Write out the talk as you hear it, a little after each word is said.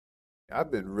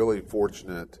I've been really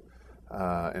fortunate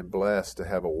and blessed to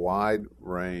have a wide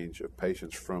range of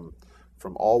patients from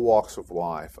all walks of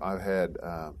life. I've had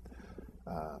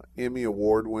Emmy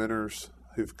Award winners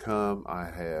who've come. I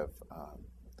have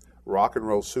rock and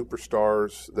roll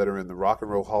superstars that are in the Rock and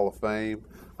Roll Hall of Fame.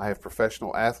 I have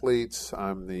professional athletes.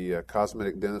 I'm the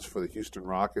cosmetic dentist for the Houston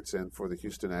Rockets and for the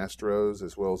Houston Astros,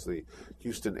 as well as the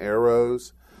Houston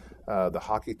Aeros, the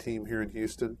hockey team here in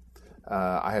Houston.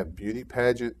 I have beauty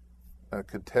pageant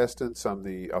contestants. I'm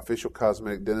the official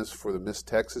cosmetic dentist for the Miss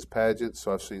Texas pageant,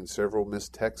 so I've seen several Miss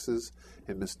Texas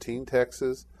and Miss Teen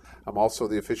Texas. I'm also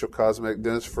the official cosmetic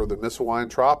dentist for the Miss Hawaiian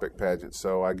Tropic pageant,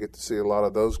 so I get to see a lot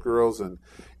of those girls, and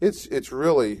it's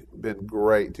really been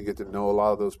great to get to know a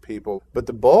lot of those people. But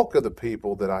the bulk of the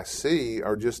people that I see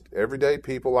are just everyday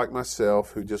people like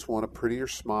myself who just want a prettier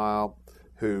smile,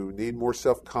 who need more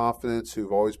self-confidence,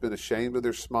 who've always been ashamed of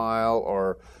their smile,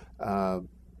 or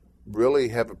really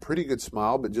have a pretty good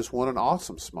smile but just want an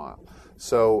awesome smile.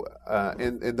 So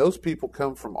and those people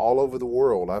come from all over the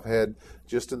world. I've had,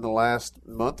 just in the last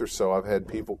month or so, I've had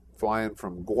people flying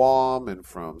from Guam and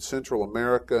from Central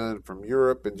America and from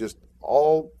Europe and just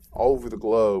all over the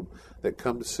globe that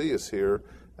come to see us here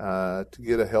to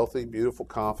get a healthy, beautiful,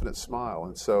 confident smile.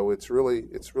 And so it's really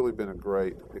been a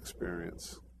great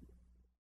experience.